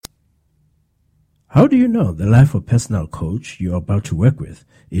How do you know the life or personal coach you're about to work with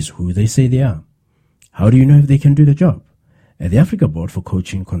is who they say they are? How do you know if they can do the job? At the Africa Board for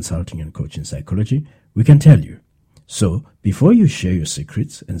Coaching, Consulting and Coaching Psychology, we can tell you. So, before you share your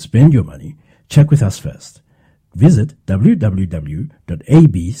secrets and spend your money, check with us first. Visit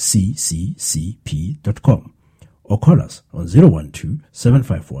www.abccccp.com or call us on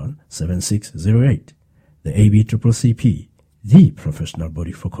 012-751-7608. The ABCCP, the professional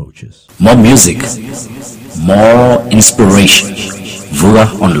body for coaches. More music, more inspiration. Vuga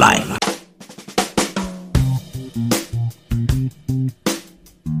Online.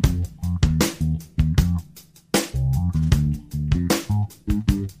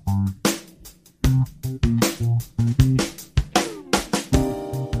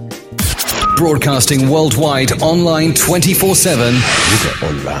 Broadcasting worldwide, online 24/7. Vuga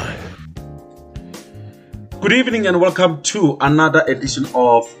Online. Good evening and welcome to another edition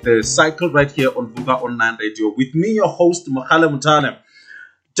of The Cycle right here on Vuga Online Radio. With me, your host, Mothale.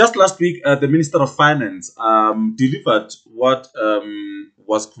 Just last week, the Minister of Finance delivered what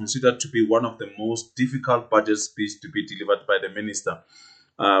was considered to be one of the most difficult budget speeches to be delivered by the Minister.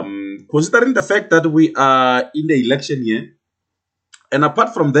 Considering the fact that we are in the election year, and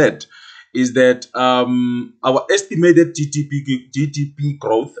apart from that, is that our estimated GDP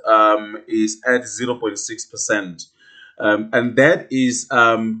growth is at 0.6%. And that is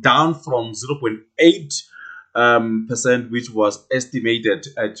down from 0.8%, which was estimated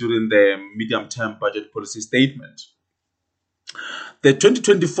during the medium-term budget policy statement. The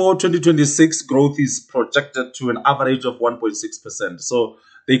 2024-2026 growth is projected to an average of 1.6%. So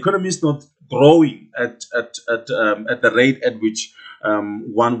the economy is not growing at the rate at which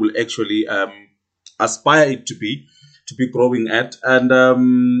one will actually aspire it to be growing at. And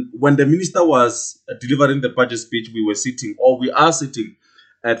when the minister was delivering the budget speech, we are sitting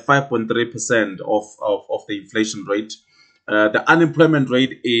at 5.3% of the inflation rate. The unemployment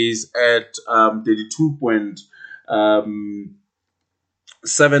rate is at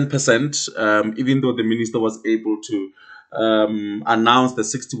 32.7%, even though the minister was able to announce the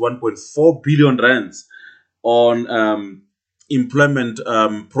 61.4 billion rands on employment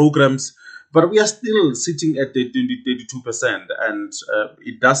programs, but we are still sitting at the 32%, and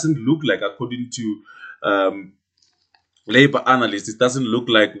it doesn't look like, according to labor analysts, it doesn't look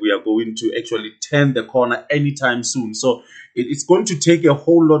like we are going to actually turn the corner anytime soon. So it's going to take a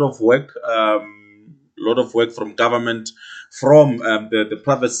whole lot of work, from government, from the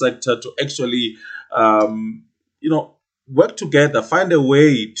private sector to actually, work together, find a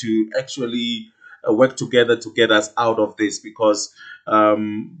way to actually work together to get us out of this, because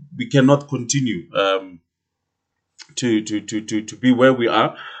we cannot continue to be where we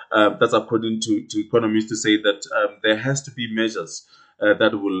are. That's according to economists, to say that there has to be measures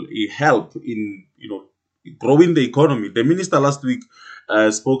that will help in growing the economy. The minister last week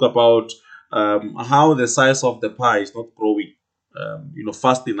spoke about how the size of the pie is not growing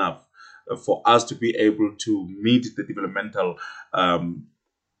fast enough for us to be able to meet the developmental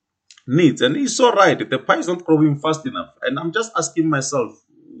needs. And he's so right. The pie is not growing fast enough. And I'm just asking myself,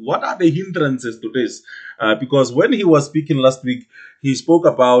 what are the hindrances to this? Because when he was speaking last week, he spoke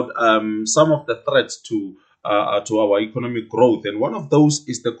about some of the threats to our economic growth. And one of those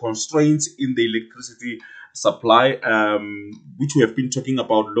is the constraints in the electricity supply, which we have been talking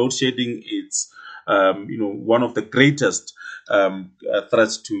about. Load shedding, it's one of the greatest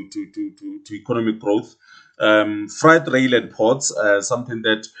threats to economic growth. Freight rail and ports, something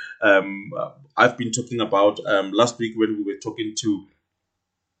that I've been talking about last week when we were talking to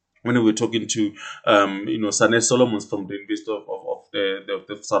Sanet Solomons from the University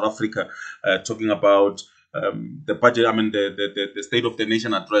of South Africa, talking about the budget. The State of the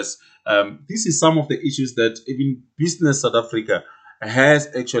Nation address. This is some of the issues that even Business South Africa has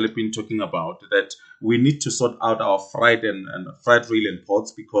actually been talking about, that we need to sort out our freight and freight rail and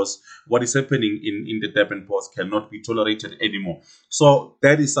ports, because what is happening in the Durban ports cannot be tolerated anymore. So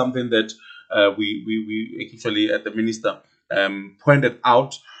that is something that we actually, at the minister, pointed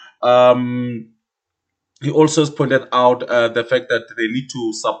out. He also pointed out the fact that they need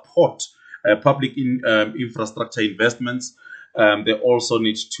to support public infrastructure investments. They also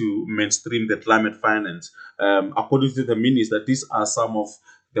need to mainstream the climate finance. According to the minister, these are some of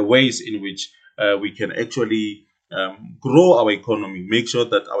the ways in which we can actually grow our economy, make sure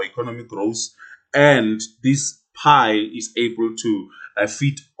that our economy grows, and this pie is able to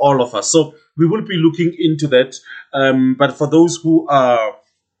feed all of us. So we will be looking into that. But for those who are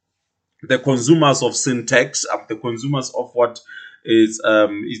the consumers of syntax, the consumers of what is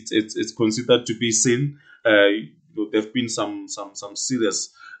it's considered to be sin, there've been some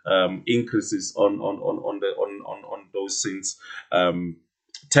serious increases on those things,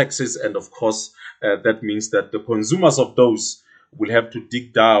 taxes, and of course that means that the consumers of those will have to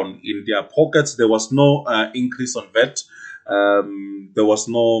dig down in their pockets. There was no increase on VAT. There was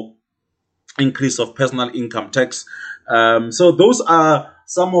no increase of personal income tax. So those are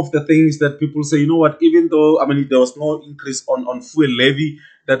some of the things that people say, you know what, even though, there was no increase on fuel levy,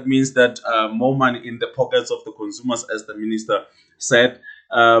 that means that more money in the pockets of the consumers, as the minister said.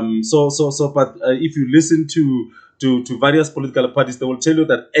 But if you listen to various political parties, they will tell you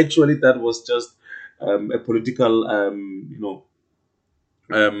that actually that was just a political,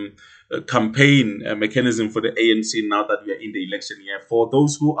 campaign mechanism for the ANC now that we are in the election year. For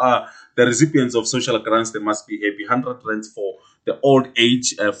those who are the recipients of social grants, they must be happy. 100 rands for the old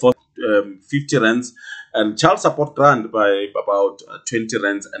age, for 50 rands, and child support grant by about 20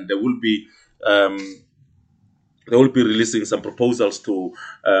 rands, and they will be releasing some proposals to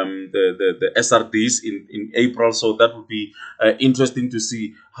the SRDs in April. So that will be interesting to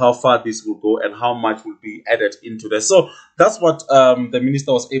see how far this will go and how much will be added into this. So that's what the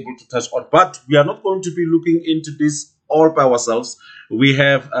minister was able to touch on. But we are not going to be looking into this all by ourselves. We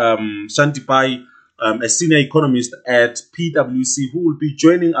have Xhanti Payi, a senior economist at PwC, who will be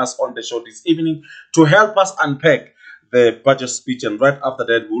joining us on the show this evening to help us unpack the budget speech. And right after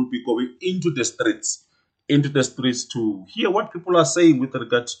that, we will be going into the streets to hear what people are saying with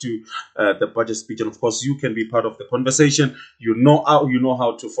regards to the budget speech. And of course, you can be part of the conversation. You know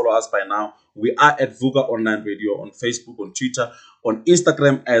how to follow us by now. We are at Vuga Online Radio on Facebook, on Twitter, on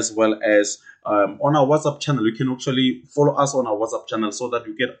Instagram, as well as on our WhatsApp channel. You can actually follow us on our WhatsApp channel so that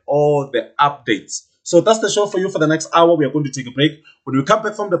you get all the updates. So that's the show for you for the next hour. We are going to take a break. When we come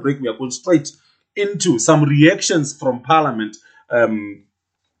back from the break, we are going straight into some reactions from Parliament on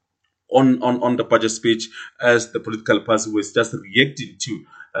the budget speech, as the political party was just reacting to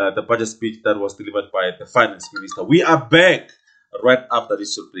the budget speech that was delivered by the finance minister. We are back right after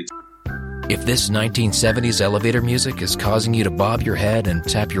this short break. If this 1970s elevator music is causing you to bob your head and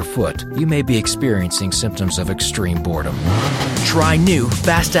tap your foot, you may be experiencing symptoms of extreme boredom. Try new,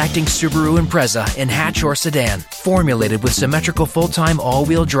 fast-acting Subaru Impreza in hatch or sedan, formulated with symmetrical full-time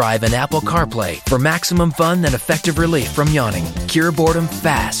all-wheel drive and Apple CarPlay for maximum fun and effective relief from yawning. Cure boredom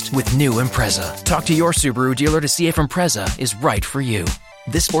fast with new Impreza. Talk to your Subaru dealer to see if Impreza is right for you.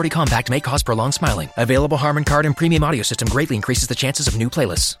 This sporty compact may cause prolonged smiling. Available Harman Kardon and premium audio system greatly increases the chances of new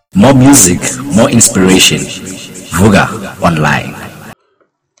playlists. More music, more inspiration. Vuga Online.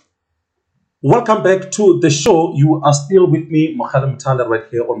 Welcome back to the show. You are still with me, Mothale, right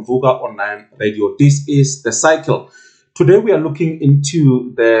here on Vuga Online Radio. This is The Cycle. Today we are looking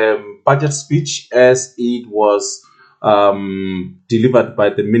into the budget speech as it was delivered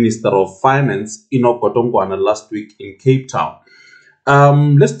by the Minister of Finance, Enoch Godongwana, last week in Cape Town.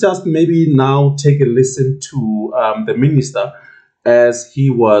 Let's just maybe now take a listen to the minister as he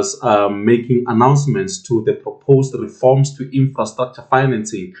was making announcements to the proposed reforms to infrastructure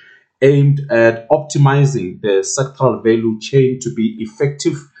financing aimed at optimizing the sectoral value chain to be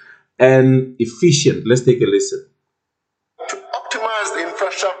effective and efficient. Let's take a listen. To optimize the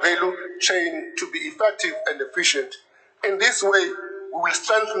infrastructure value chain to be effective and efficient. In this way, we will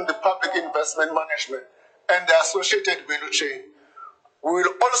strengthen the public investment management and the associated value chain. We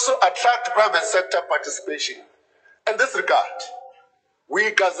will also attract private sector participation. In this regard,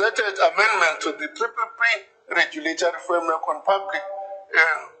 we gazetted amendments to the PPP regulatory framework on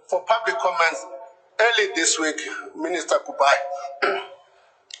for public comments early this week, Minister Kubai.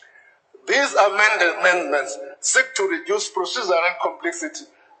 These amendments seek to reduce procedural complexity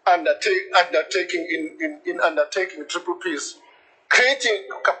undertaking PPPs, creating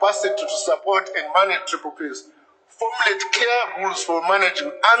capacity to support and manage PPPs, formulate clear rules for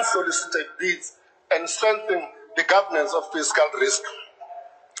managing unsolicited bids, and strengthen the governance of fiscal risk.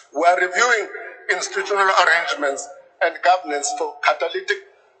 We are reviewing institutional arrangements and governance for catalytic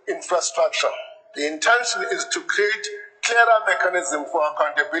infrastructure. The intention is to create clearer mechanisms for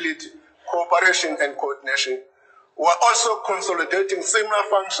accountability, cooperation, and coordination. We are also consolidating similar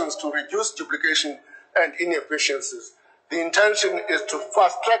functions to reduce duplication and inefficiencies. The intention is to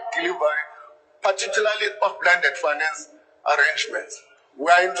fast-track delivery, particularly of blended finance arrangements.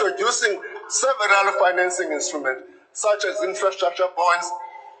 We are introducing several financing instruments, such as infrastructure bonds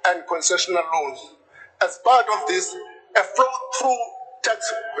and concessional loans. As part of this, a flow-through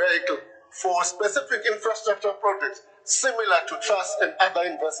tax vehicle for specific infrastructure projects, similar to trust and other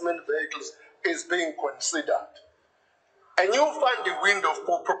investment vehicles, is being considered. A new funding window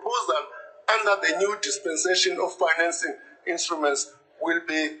for proposal under the new dispensation of financing instruments will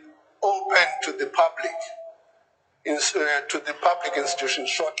be open to the public. to the public institutions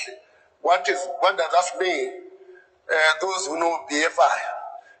shortly. What does that mean? Those who know BFI,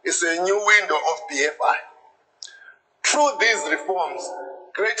 it's a new window of BFI. Through these reforms,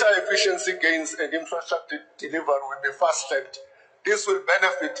 greater efficiency gains and infrastructure delivery will be fast-tracked. This will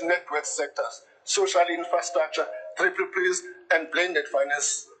benefit network sectors, social infrastructure, PPPs, and blended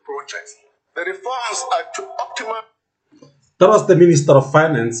finance projects. The reforms are to optimize. That was the Minister of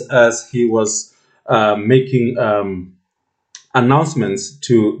Finance as he was making announcements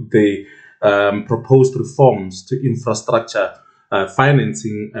to the proposed reforms to infrastructure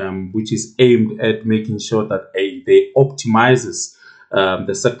financing, which is aimed at making sure that they optimizes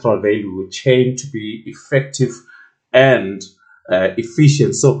the sectoral value chain to be effective and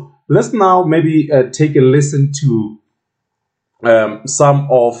efficient. So let's now maybe take a listen to some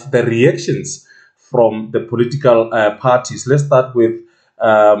of the reactions from the political parties. Let's start with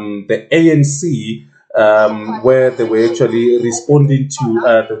the ANC, where they were actually responding to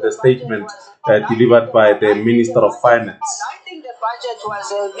the statement delivered by the Minister of Finance. I think the budget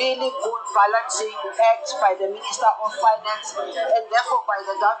was a really good balancing act by the Minister of Finance and therefore by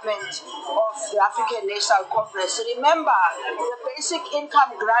the government of the African National Congress. Remember, the basic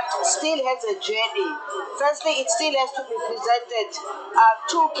income grant still has a journey. Firstly, it still has to be presented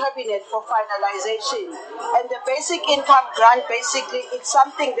to Cabinet for finalization. And the basic income grant, basically, it's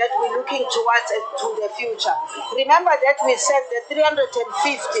something that we're looking towards to the future. Remember that we said the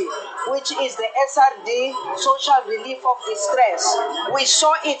 350, which is the SRD, Social Relief of Distress. We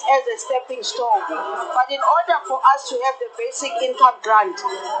saw it as a stepping stone. But in order for us to have the basic income grant,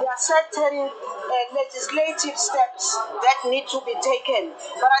 there are certain legislative steps that need to be taken.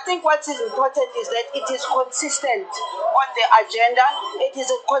 But I think what is important is that it is consistent on the agenda. It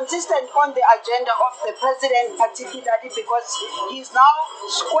is consistent on the agenda of the President, particularly because he's now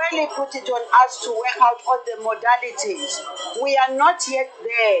squarely put it on us to work out on the modalities. We are not yet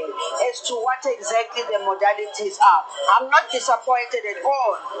there as to what exactly the modalities are. I'm not disappointed at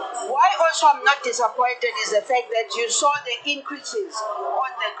all. Why also I'm not disappointed is the fact that you saw the increases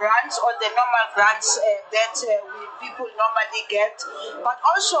on the grants, on the normal grants that people normally get. But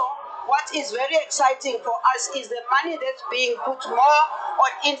also, what is very exciting for us is the money that's being put more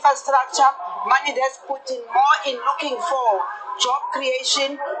on infrastructure, money that's put in more in looking for job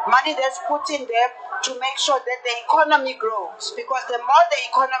creation, money that's put in there to make sure that the economy grows. Because the more the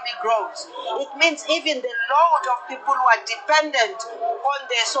economy grows, it means even the load of people who are dependent on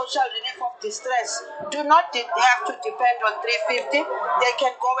the social relief of distress do not have to depend on 350. They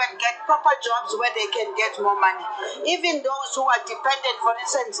can go and get proper jobs where they can get more money. Even those who are dependent, for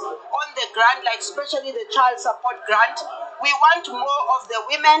instance, on the grant, like especially the child support grant, we want more of the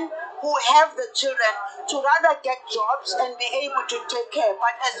women who have the children to rather get jobs and be able to take care.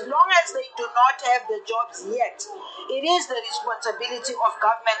 But as long as they do not have the jobs yet, it is the responsibility of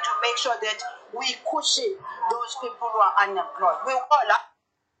government to make sure that we cushion those people who are unemployed. We all are.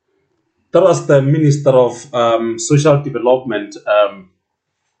 That was the Minister of Social Development.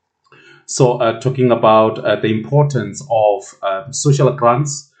 Talking about the importance of social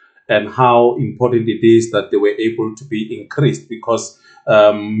grants and how important it is that they were able to be increased, because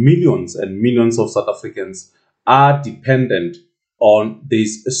millions and millions of South Africans are dependent on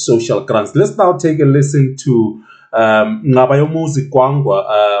these social grants. Let's now take a listen to Ngabayomuzi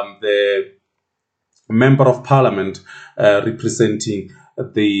Kwangwa, the Member of Parliament representing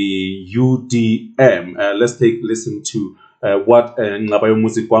the UDM. Let's listen to what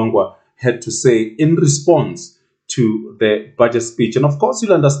Ngabayomuzi Kwangwa had to say in response to the budget speech. And of course,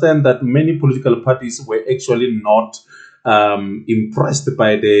 you'll understand that many political parties were actually not impressed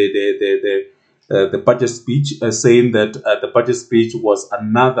by the budget speech, saying that the budget speech was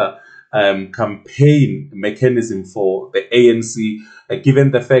another campaign mechanism for the ANC,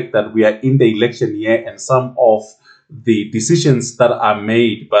 given the fact that we are in the election year and some of the decisions that are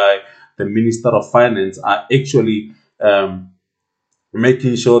made by the Minister of Finance are actually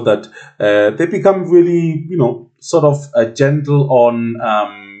making sure that they become really, sort of gentle on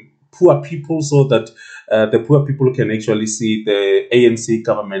poor people, so that the poor people can actually see the ANC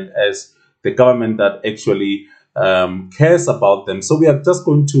government as the government that actually cares about them. So we are just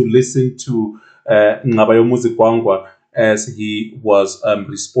going to listen to Ngabayomuzi Kwangwa as he was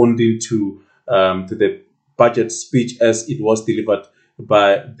responding to the budget speech as it was delivered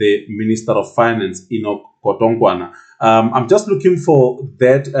by the Minister of Finance, Enoch Godongwana. I'm just looking for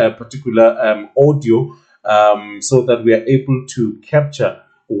that particular audio so that we are able to capture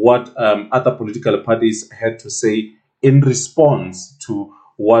what other political parties had to say in response to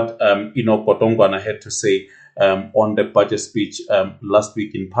what Enoch Godongwana had to say on the budget speech last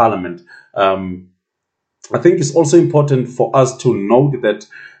week in Parliament. I think it's also important for us to note that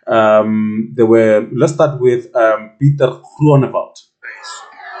let's start with Peter Groenewald.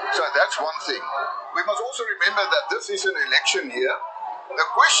 So that's one thing. We must also remember that this is an election year. The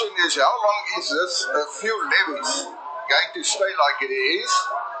question is, how long is this fuel levies going to stay like it is?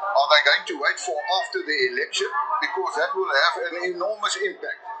 Are they going to wait for after the election? Because that will have an enormous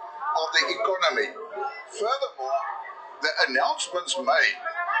impact on the economy. Furthermore, the announcements made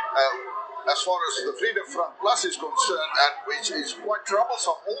as far as the Freedom Front Plus is concerned, and which is quite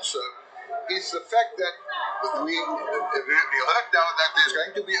troublesome also, is the fact that we heard now that there's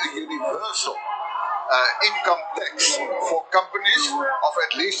going to be a universal income tax for companies of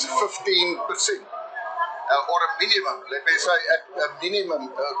at least 15%, or a minimum, let me say, at a minimum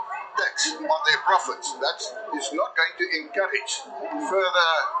tax on their profits. That is not going to encourage further,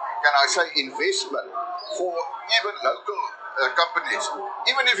 can I say, investment for even local companies.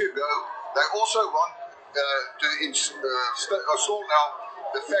 Even if you go, they also want to install now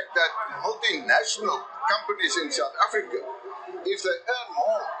the fact that multinational companies in South Africa, if they earn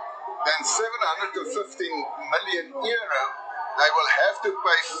more than 715 million euro, they will have to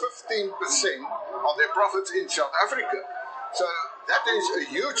pay 15% on their profits in South Africa. So that is a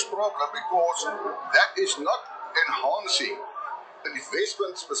huge problem, because that is not enhancing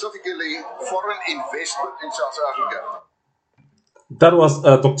investment, specifically foreign investment in South Africa. That was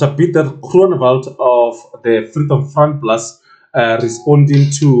Dr. Peter Groenewald of the Freedom Front Plus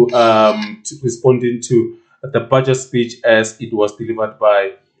responding to the budget speech as it was delivered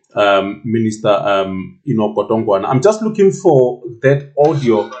by Minister Godongwana. I'm just looking for that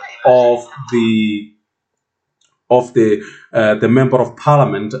audio of the member of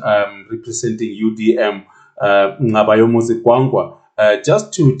parliament representing UDM, Ngabayomo Zikwangwa,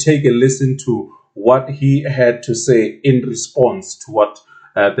 just to take a listen to what he had to say in response to what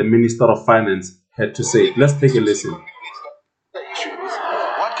the Minister of Finance had to say. Let's take a listen. The issue is,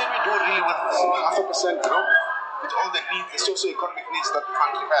 what can we do really with 0.5% growth, with all the needs, the socio-economic needs that the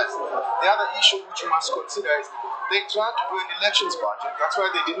country has? The other issue which you must consider is they tried to do an elections budget. That's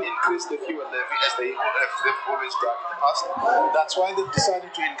why they didn't increase the fuel levy as they've always done in the past. That's why they've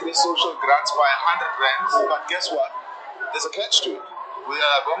decided to increase social grants by 100 rands. But guess what? There's a catch to it. We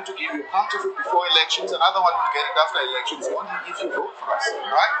are going to give you part of it before elections, another one will get it after elections, only if you vote for us,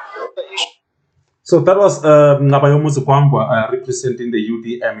 right? The issue. So that was Ngabayomo Zikwangwa representing the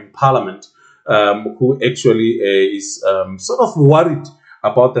UDM in Parliament, who actually is sort of worried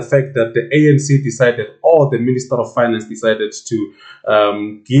about the fact that the ANC decided, or the Minister of Finance decided to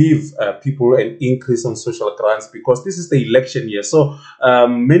give people an increase on social grants, because this is the election year. So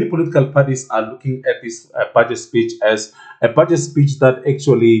many political parties are looking at this budget speech as a budget speech that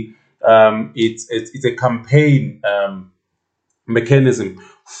actually it's a campaign mechanism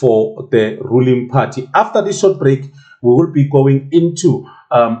for the ruling party. After this short break, we will be going into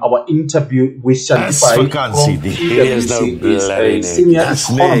our interview with Xhanti from PwC, is a senior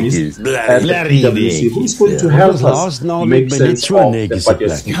economist at PwC, who is going to help us make sense of the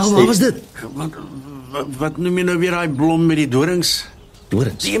budget speech. Wat was dit? Wat noem jy nou weer daai blom met die dorings?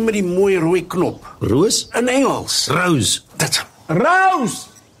 Dorings? Die met die mooi rooi knop. Roos? In Engels. Rose. Dit.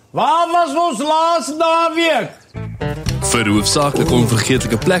 Rose! Waar was ons laas naweek? Vir hoofsaaklik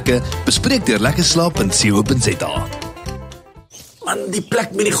onvergeetlike plekke, bespreek deur lekkerslaap.co.za. Man, die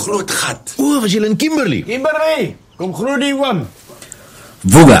plek met die groot gat. O, was jy in Kimberley? Kimberley, kom groet die oom.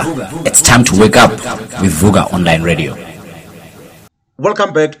 Vuga, it's time to wake up with Vuga Online Radio.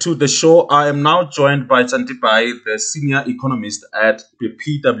 Welcome back to the show. I am now joined by Xhanti Payi, the senior economist at the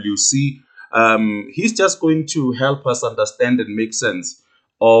PwC. He's just going to help us understand and make sense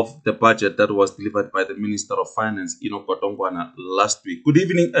of the budget that was delivered by the Minister of Finance, Godongwana, last week. Good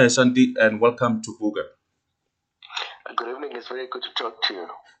evening, Xhanti, and welcome to Vuga. Good evening. It's very good to talk to you.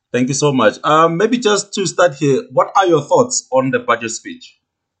 Thank you so much. Maybe just to start here, what are your thoughts on the budget speech?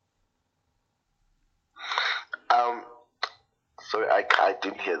 Sorry, I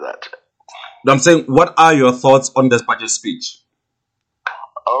didn't hear that. I'm saying, what are your thoughts on this budget speech?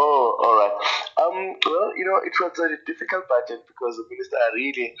 Oh, all right. Well, it was a difficult budget because the minister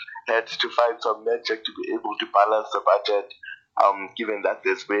really had to find some magic to be able to balance the budget, given that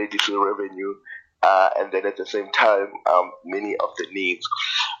there's very little revenue, and then at the same time, many of the needs.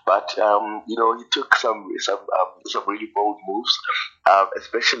 But he took some really bold moves,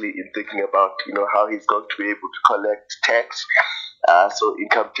 especially in thinking about how he's going to be able to collect tax, so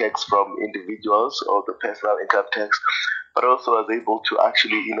income tax from individuals or the personal income tax, but also was able to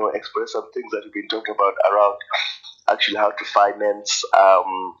actually express some things that we've been talking about around actually how to finance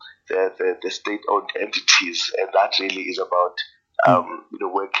the state-owned entities, and that really is about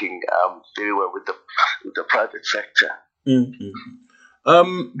working very well with the private sector.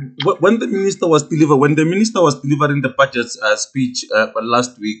 When the minister was delivering the budget speech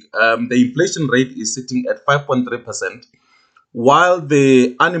last week, the inflation rate is sitting at 5.3%, while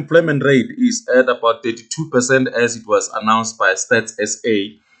the unemployment rate is at about 32%, as it was announced by Stats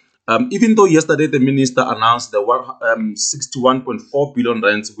SA. Even though yesterday the minister announced the 61.4 billion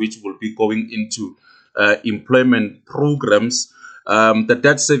rands, which will be going into employment programs, the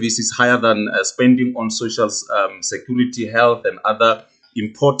debt service is higher than spending on social security, health, and other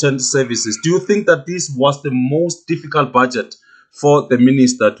important services. Do you think that this was the most difficult budget for the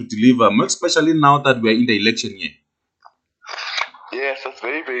minister to deliver, especially now that we're in the election year? Yes, that's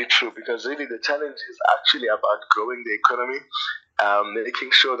very, very true, because really the challenge is actually about growing the economy,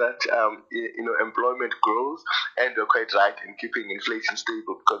 making sure that employment grows, and you're quite right in keeping inflation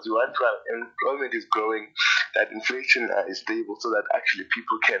stable, because you want employment is growing, that inflation is stable, so that actually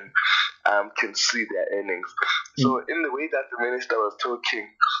people can see their earnings. So in the way that the minister was talking,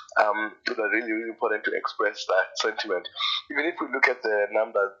 it was really, really important to express that sentiment. Even if we look at the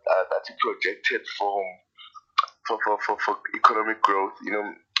numbers that he projected for economic growth,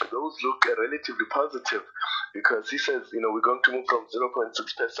 those look relatively positive, because he says, we're going to move from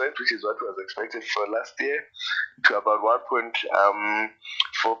 0.6%, which is what was expected for last year, to about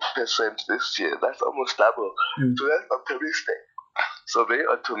 1.4% this year. That's almost double. So that's optimistic. So very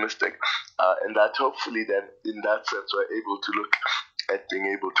optimistic. And that hopefully then, in that sense, we're able to look at being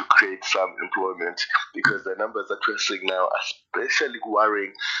able to create some employment, because the numbers that we're seeing now are especially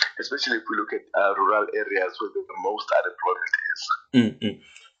worrying, especially if we look at rural areas where the most unemployment is.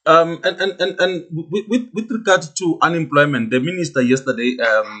 And with regard to unemployment, the minister yesterday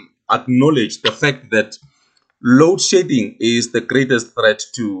acknowledged the fact that load shedding is the greatest threat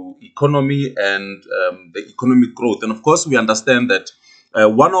to economy and the economic growth. And of course, we understand that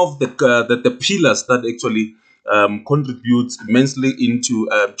one of the pillars that actually contributes immensely into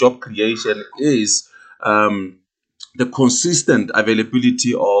job creation is the consistent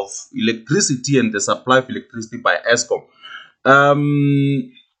availability of electricity and the supply of electricity by Eskom.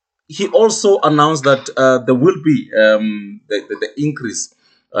 He also announced that there will be the increase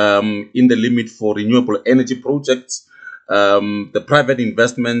in the limit for renewable energy projects, the private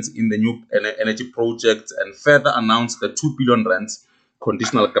investments in the new energy projects, and further announced the 2 billion rands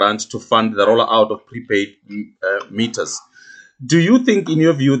conditional grant to fund the rollout of prepaid meters. Do you think, in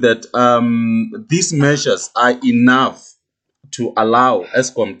your view, that these measures are enough to allow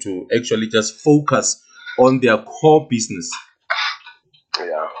Eskom to actually just focus on their core business?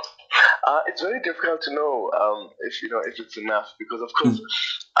 Yeah. It's very difficult to know if it's enough, because of course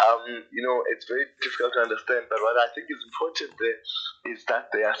it's very difficult to understand. But what I think is important there is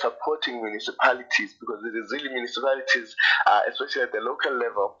that they are supporting municipalities, because it is really municipalities, especially at the local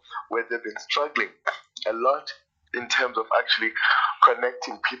level, where they've been struggling a lot in terms of actually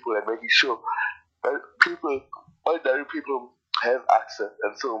connecting people and making sure that ordinary people have access,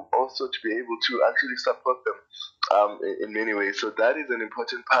 and so also to be able to actually support them in many ways. So that is an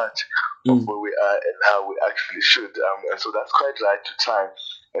important part of where we are and how we actually should. And so that's quite right to try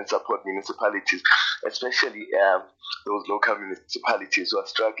and support municipalities, especially those local municipalities who are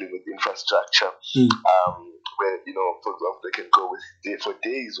struggling with infrastructure, where, for example, they can go for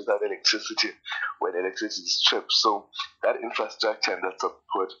days without electricity when electricity is stripped. So that infrastructure and that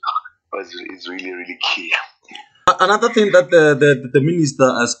support is really, really key. Another thing that the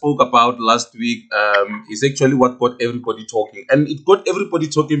minister spoke about last week is actually what got everybody talking. And it got everybody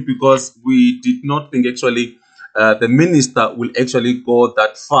talking because we did not think actually the minister will actually go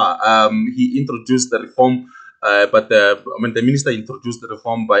that far. He introduced the reform, but the minister introduced the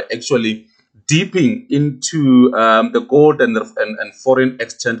reform by actually dipping into the gold and foreign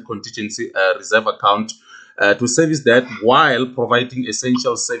exchange contingency reserve account to service that while providing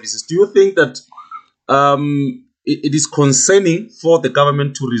essential services. Do you think that it is concerning for the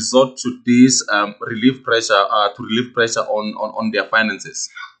government to resort to this relief pressure on their finances?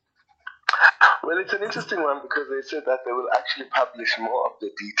 Well, it's an interesting one, because they said that they will actually publish more of the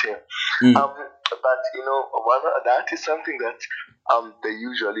detail. But that is something that they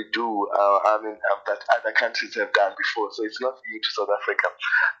usually do. That other countries have done before, so it's not new to South Africa.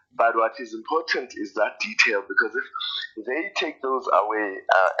 But what is important is that detail, because if they take those away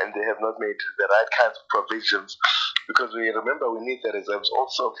and they have not made the right kinds of provisions, because we need the reserves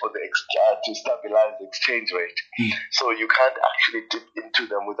also for to stabilize the exchange rate. So you can't actually dip into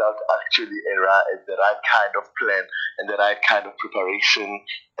them without actually the right kind of plan and the right kind of preparation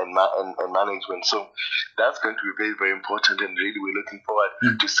and management. So that's going to be very, very important, and really we're looking forward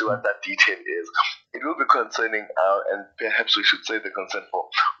to see what that detail is. it will be concerning, and perhaps we should say the concern for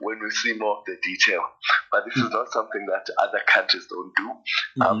when we see more of the detail. But this is not something that other countries don't do.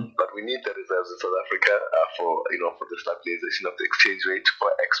 But we need the reserves in South Africa for the stabilization of the exchange rate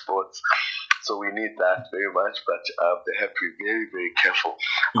for exports. So we need that very much, but they have to be very, very careful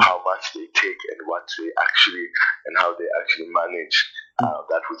how much they take and how they actually manage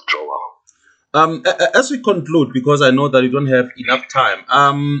that withdrawal. As we conclude, because I know that you don't have enough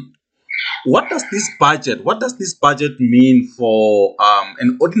time, what does this budget mean for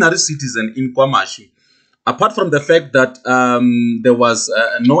an ordinary citizen in KwaMashu? Apart from the fact that there was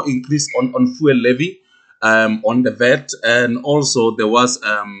no increase on fuel levy, on the VAT, and also there was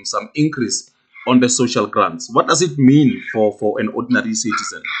some increase on the social grants. What does it mean for an ordinary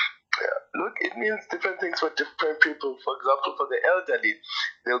citizen? Look, it means different things for different people. For example, for the elderly,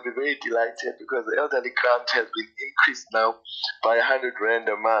 they'll be very delighted because the elderly grant has been increased now by 100 Rand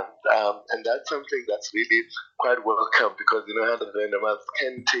a month. And that's something that's really quite welcome because, 100 Rand a month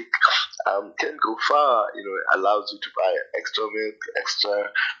can go far. It allows you to buy extra milk,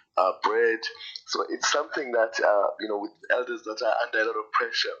 extra bread. So it's something that, with elders that are under a lot of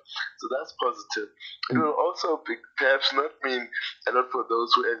pressure. So that's positive. It will also perhaps not mean a lot for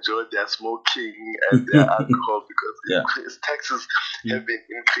those who enjoy their smoking and their alcohol because taxes have been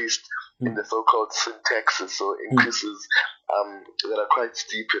increased in the so-called sin taxes. So increases that are quite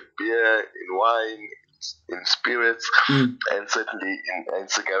steep in beer, in wine, in spirits, and certainly in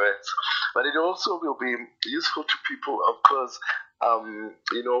cigarettes. But it also will be useful to people, of course,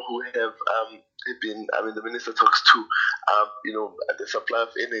 who have been, the minister talks to, the supply of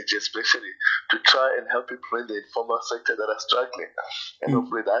energy, especially to try and help people in the informal sector that are struggling. And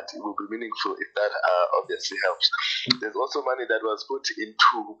hopefully that it will be meaningful if that obviously helps. There's also money that was put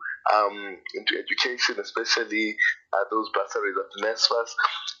into education, especially those bursaries of NSFAS.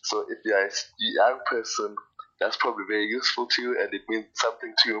 So if you're a young person, that's probably very useful to you, and it means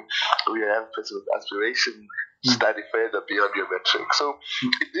something to you. Or you're a young person with aspiration, study further beyond your metric. So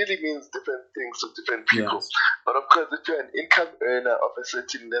it really means different things to different people. Yes. But of course, if you're an income earner of a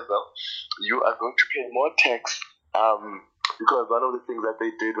certain level, you are going to pay more tax. Because one of the things that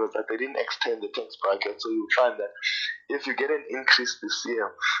they did was that they didn't extend the tax bracket. So you'll find that if you get an increase this year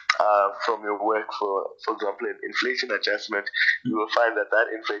from your work, for example, an inflation adjustment, you will find that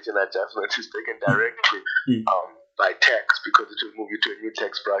inflation adjustment is taken directly by tax because it will move you to a new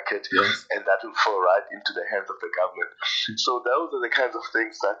tax bracket, and that will fall right into the hands of the government. So those are the kinds of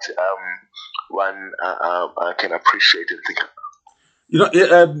things that one can appreciate and think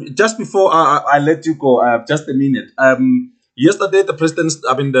about. Just before I let you go, just a minute. Yesterday, the president,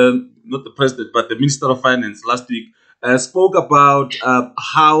 not the president, but the Minister of Finance last week spoke about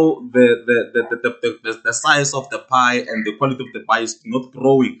how the size of the pie and the quality of the pie is not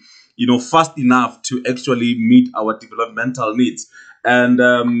growing, fast enough to actually meet our developmental needs. And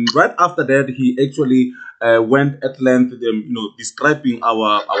right after that, he actually went at length, describing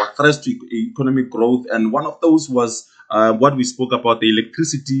our threats to economic growth. And one of those was what we spoke about, the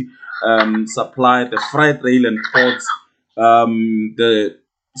electricity supply, the freight rail and ports, the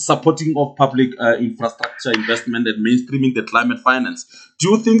supporting of public infrastructure investment and mainstreaming the climate finance. Do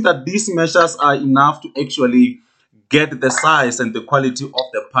you think that these measures are enough to actually get the size and the quality of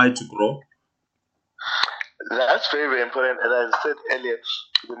the pie to grow? That's very, very important. And as I said earlier,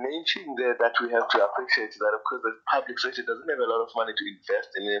 the main thing there that we have to appreciate is that, of course, the public sector doesn't have a lot of money to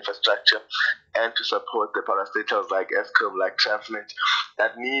invest in infrastructure and to support the parastatals like Eskom, like Transnet,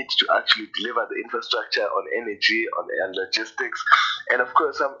 that need to actually deliver the infrastructure on energy, on logistics, and, of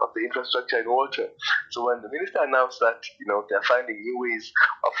course, some of the infrastructure in water. So when the minister announced that, they're finding new ways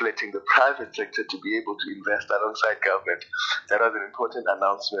of letting the private sector to be able to invest alongside government, that was an important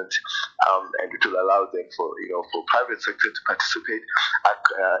announcement, and it will allow them for private sector to participate.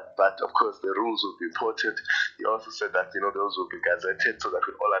 But of course, the rules will be important. He also said that those will be gazetted so that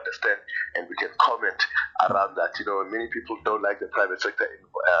we all understand and we can comment around that. Many people don't like the private sector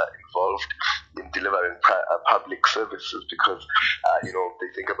involved in delivering public services because they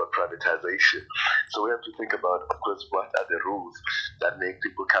think about privatization. So we have to think about, of course, what are the rules that make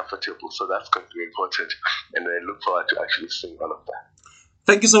people comfortable. So that's going to be important, and I look forward to actually seeing all of that.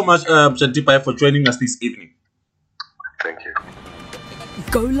 Thank you so much, Xhanti, for joining us this evening. Thank you.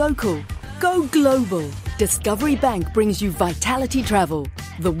 Go local. Go global. Discovery Bank brings you Vitality Travel,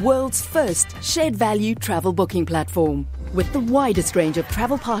 the world's first shared value travel booking platform. with the widest range of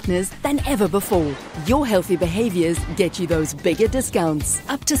travel partners than ever before. Your healthy behaviors get you those bigger discounts.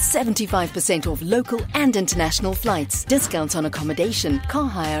 Up to 75% off local and international flights, discounts on accommodation, car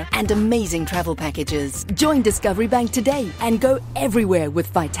hire, and amazing travel packages. Join Discovery Bank today and go everywhere with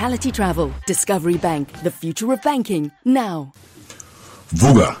Vitality Travel. Discovery Bank, the future of banking, now.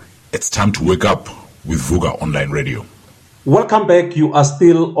 Vuga, it's time to wake up with Vuga Online Radio. Welcome back. You are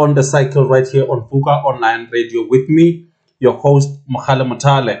still on the cycle right here on Vuga Online Radio with me, your host,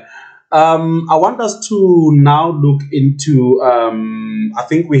 Mothale. I want us to now look into, I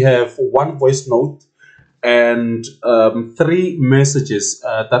think we have one voice note and 3 messages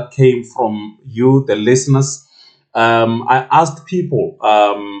that came from you, the listeners. I asked people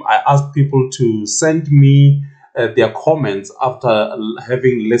to send me their comments after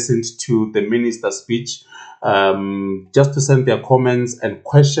having listened to the minister's speech. Just to send their comments and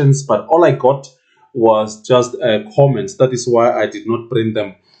questions, but all I got was just comments. That is why I did not bring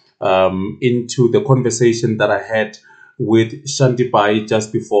them into the conversation that I had with Xhanti Payi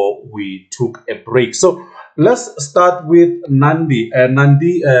just before we took a break. So let's start with Nandi.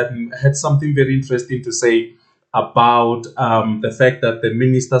 Nandi had something very interesting to say about the fact that the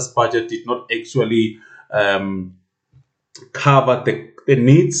minister's budget did not actually cover the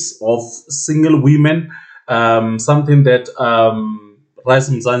needs of single women. Something that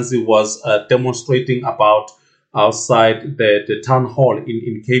Xhanti was demonstrating about outside the town hall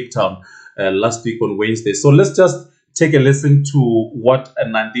in Cape Town last week on Wednesday. So let's just take a listen to what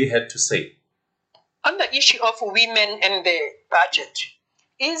Nandi had to say. On the issue of women and the budget,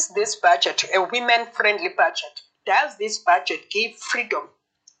 is this budget a women-friendly budget? Does this budget give freedom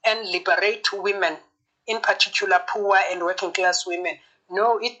and liberate women, in particular poor and working-class women?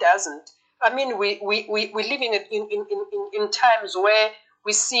 No, it doesn't. I mean, we live in times where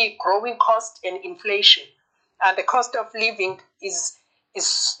we see growing cost and inflation, and the cost of living is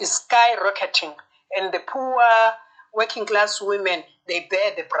skyrocketing, and the poor working class women, they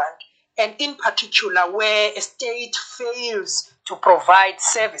bear the brunt, and in particular where a state fails to provide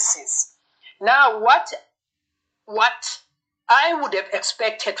services. Now, what I would have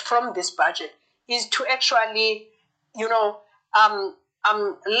expected from this budget is to actually,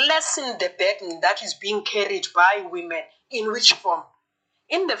 lessen the burden that is being carried by women. In which form?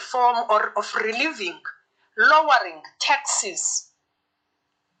 In the form of relieving, lowering taxes.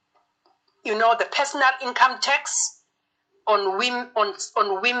 The personal income tax on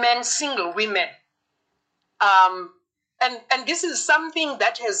women, single women. And this is something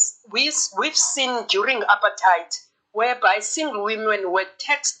that we've seen during apartheid, whereby single women were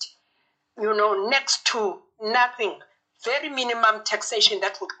taxed, next to nothing. Very minimum taxation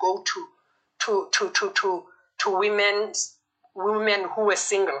that would go to women who were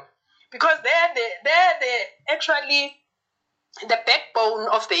single, because they're actually the backbone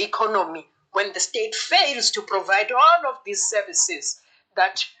of the economy. When the state fails to provide all of these services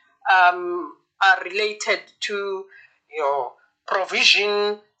that are related to your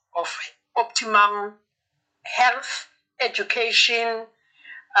provision of optimum health, education,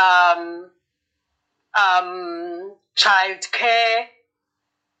 child care,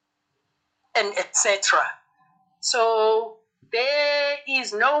 and etc. So there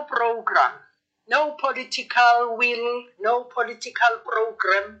is no program, no political will, no political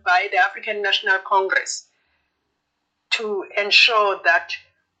program by the African National Congress to ensure that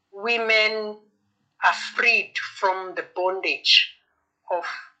women are freed from the bondage of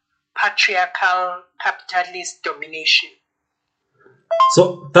patriarchal capitalist domination.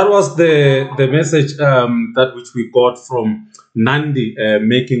 So that was the message that which we got from Nandi,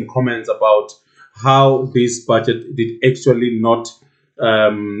 making comments about how this budget did actually not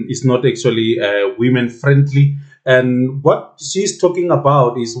is not actually women friendly, and what she's talking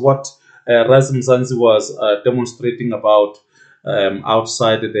about is what Xhanti was demonstrating about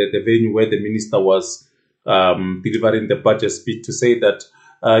outside the venue where the minister was delivering the budget speech, to say that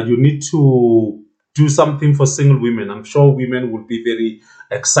you need to do something for single women. I'm sure women will be very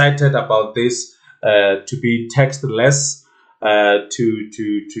excited about this, to be taxed less,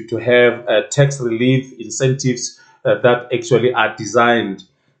 to have tax relief incentives that actually are designed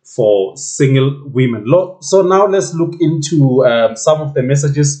for single women. So now let's look into some of the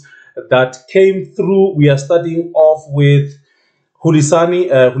messages that came through. We are starting off with Hulisani.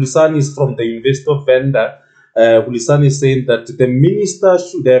 Hulisani is from the Investor Vendor. Hulisani is saying that the minister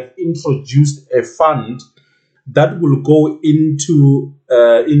should have introduced a fund that will go into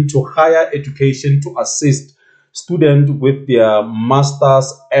higher education to assist students with their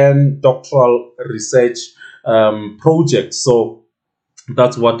master's and doctoral research projects. So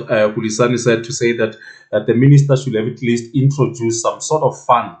That's what Hulisani said, to say that the minister should have at least introduce some sort of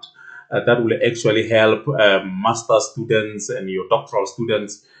fund that will actually help master students and your doctoral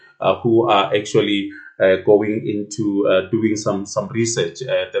students who are actually going into doing some research.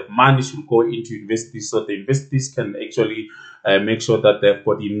 The money should go into universities, so the universities can actually make sure that they've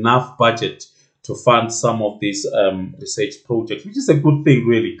got enough budget to fund some of these research projects, which is a good thing,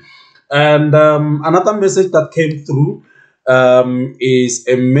 really. And another message that came through is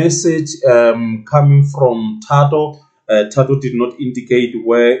a message coming from Tato. Tato did not indicate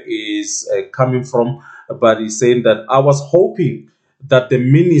where is coming from, but he's saying that I was hoping that the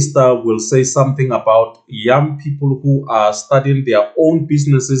minister will say something about young people who are starting their own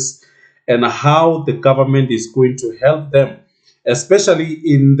businesses and how the government is going to help them, especially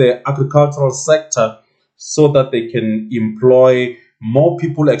in the agricultural sector, so that they can employ more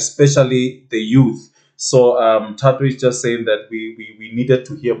people, especially the youth. So Tato is just saying that we needed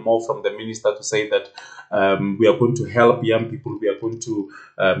to hear more from the minister to say that we are going to help young people. We are going to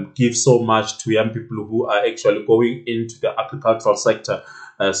give so much to young people who are actually going into the agricultural sector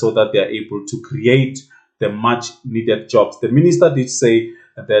so that they are able to create the much needed jobs. The minister did say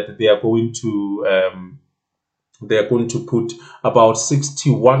that they are going to put about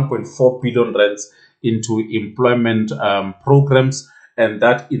 61.4 billion rands into employment programs, and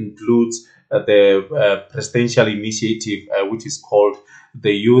that includes the presidential initiative, which is called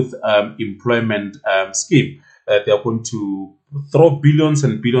the Youth Employment Scheme. They are going to throw billions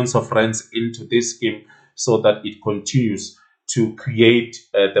and billions of rands into this scheme so that it continues to create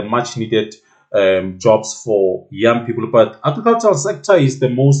the much needed jobs for young people. But agricultural sector is the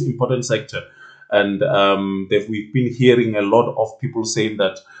most important sector. And we've been hearing a lot of people saying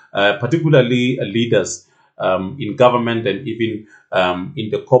that, particularly leaders in government and even in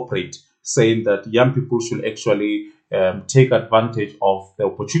the corporate, saying that young people should actually take advantage of the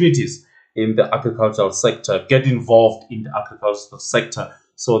opportunities in the agricultural sector, get involved in the agricultural sector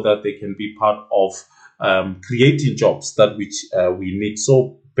so that they can be part of creating jobs that which we need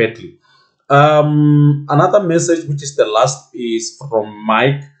so badly. Another message, which is the last, is from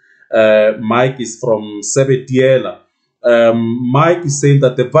Mike. Mike is from Sebetiela. Mike is saying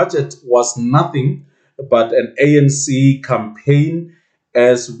that the budget was nothing but an ANC campaign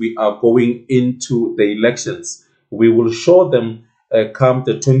as we are going into the elections. We will show them come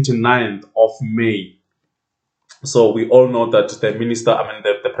the 29th of May. So we all know that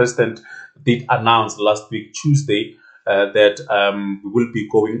the president did announce last week, Tuesday, that we will be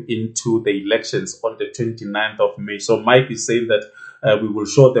going into the elections on the 29th of May. So Mike is saying that we will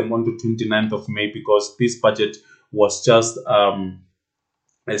show them on the 29th of May because this budget was just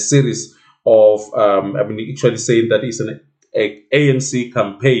a series of, actually saying that it's an ANC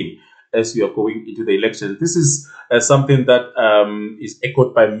campaign as we are going into the election. This is something that is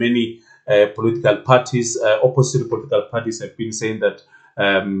echoed by many political parties. Opposite political parties have been saying that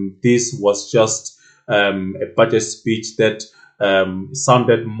this was just a budget speech that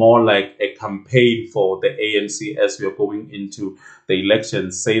sounded more like a campaign for the ANC as we are going into the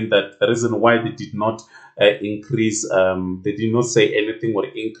elections, saying that the reason why they did not increase, they did not say anything or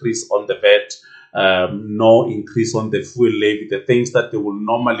increase on the VAT, no increase on the fuel levy, the things that they will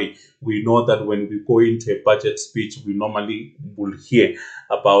normally, we know that when we go into a budget speech, we normally will hear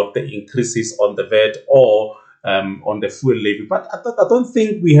about the increases on the VAT or on the fuel levy. But I don't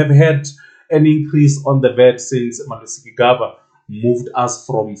think we have had an increase on the VAT since Malusi Gigaba moved us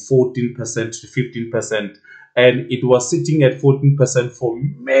from 14% to 15%. And it was sitting at 14% for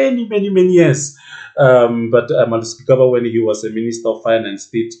many, many, many years. But Malusi Gigaba, when he was a Minister of Finance,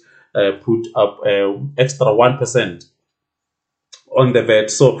 did put up extra 1% on the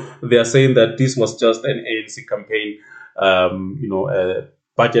VAT. So they are saying that this was just an ANC campaign,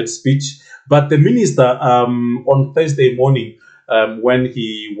 budget speech. But the minister on Thursday morning, when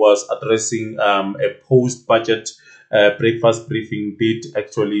he was addressing a post-budget breakfast briefing, did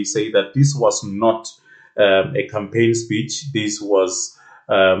actually say that this was not a campaign speech. This was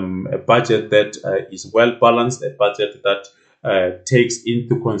a budget that is well balanced, a budget that takes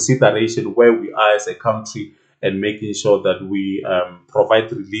into consideration where we are as a country and making sure that we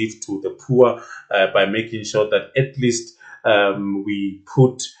provide relief to the poor by making sure that at least we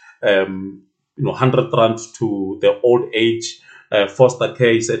put 100 rand to the old age. Foster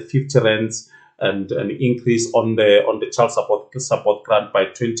care is at 50 rands, and an increase on the child support grant by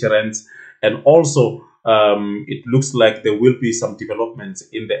 20 rands. And also, it looks like there will be some developments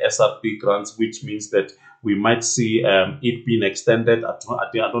in the SRP grants, which means that we might see it being extended. I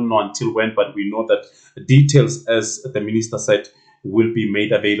don't know until when, but we know that details, as the minister said, will be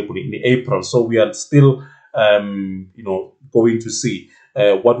made available in April. So we are still going to see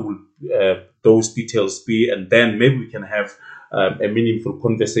what will those details be, and then maybe we can have a meaningful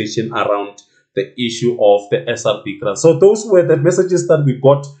conversation around the issue of the SRP grant. So those were the messages that we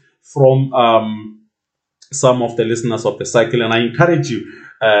got from some of the listeners of the cycle, and I encourage you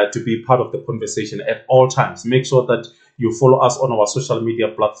to be part of the conversation at all times. Make sure that you follow us on our social media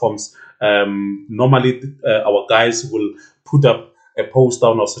platforms. Normally, our guys will put up a post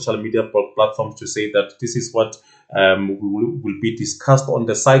on our social media platforms to say that this is what will be discussed on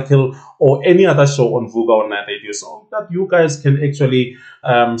the cycle or any other show on Vuga Online Radio, so that you guys can actually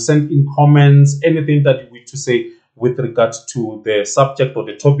send in comments, anything that you wish to say with regards to the subject or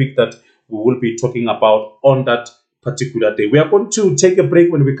the topic that we will be talking about on that particular day. We are going to take a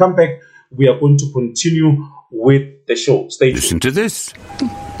break. When we come back, we are going to continue with the show. Stay tuned. Listen to this.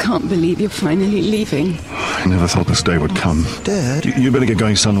 Can't believe you're finally leaving. I never thought this day would come. Dad? You better get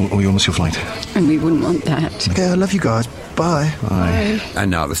going, son, or you'll miss your flight. And we wouldn't want that. Okay, I love you guys. Bye. Bye. And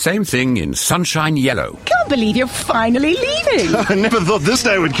now the same thing in Sunshine Yellow. Can't believe you're finally leaving. I never thought this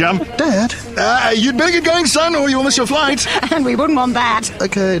day would come. Dad? You'd better get going, son, or you'll miss your flight. And we wouldn't want that.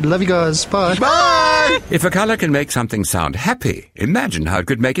 Okay, love you guys. Bye. Bye! If a colour can make something sound happy, imagine how it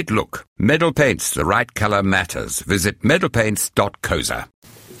could make it look. Medal Paints, the right colour matters. Visit medalpaints.coza.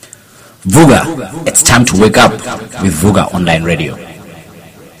 Vuga, it's time to wake up with Vuga Online Radio.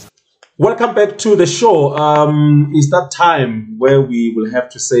 Welcome back to the show. It's that time where we will have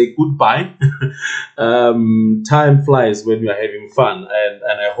to say goodbye. Time flies when we are having fun,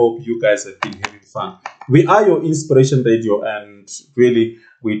 and I hope you guys have been having fun. We are your inspiration radio, and really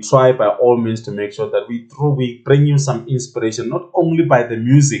we try by all means to make sure that we bring you some inspiration, not only by the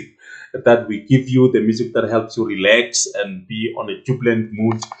music that we give you, the music that helps you relax and be on a jubilant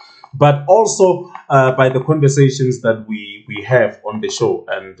mood, but also by the conversations that we have on the show,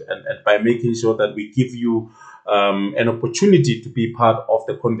 and by making sure that we give you an opportunity to be part of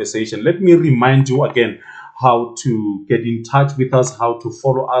the conversation. Let me remind you again how to get in touch with us, how to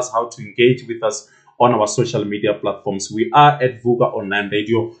follow us, how to engage with us on our social media platforms. We are at Vuga Online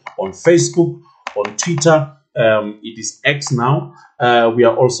Radio on Facebook, on Twitter. It is X now. We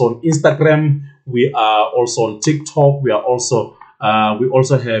are also on Instagram. We are also on TikTok. We also have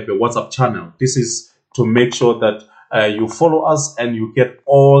a WhatsApp channel. This is to make sure that you follow us and you get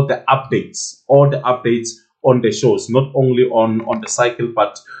all the updates on the shows, not only on the cycle,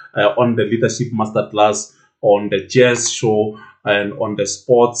 but on the Leadership Masterclass, on the Jazz Show, and on the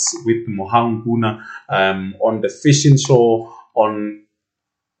Sports with Mohanguna, on the Fishing Show, on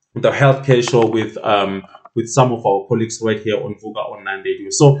the Healthcare Show with some of our colleagues right here on Vuga Online Radio.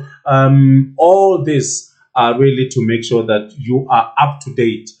 So all this are really to make sure that you are up to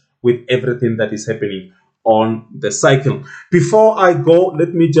date with everything that is happening on the cycle. Before I go,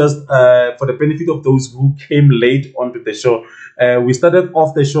 let me just, for the benefit of those who came late onto the show, we started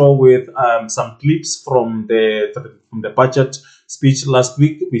off the show with some clips from the budget speech last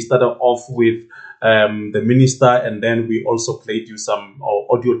week. We started off with the minister, and then we also played you some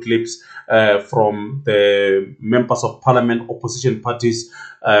audio clips from the members of parliament, opposition parties,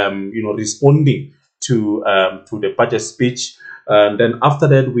 responding to the budget speech. And then after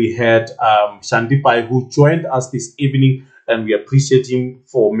that, we had Xhanti Payi, who joined us this evening, and we appreciate him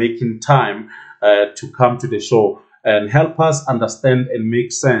for making time to come to the show and help us understand and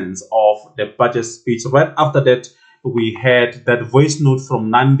make sense of the budget speech. Right after that, we had that voice note from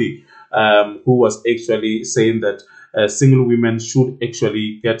Nandi, who was actually saying that single women should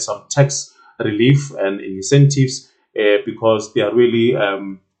actually get some tax relief and incentives because they are really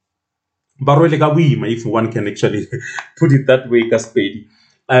if one can actually put it that way, Gaspedi.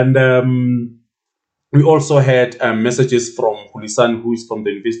 And we also had messages from Hulisan, who is from the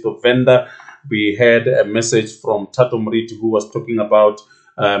University of Venda. We had a message from Tato Mriti, who was talking about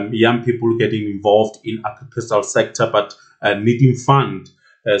young people getting involved in agricultural sector, but needing fund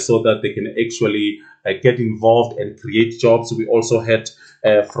so that they can actually get involved and create jobs. We also had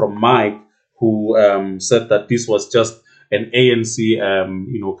from Mike, who said that this was just an ANC,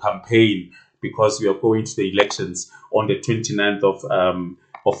 campaign, because we are going to the elections on the 29th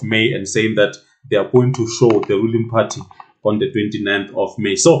of May, and saying that they are going to show the ruling party on the 29th of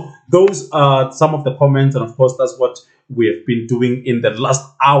May. So those are some of the comments, and of course that's what we have been doing in the last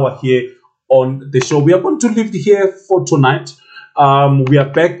hour here on the show. We are going to leave here for tonight. We are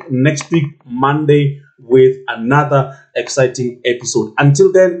back next week, Monday, with another exciting episode.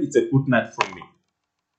 Until then, it's a good night from me.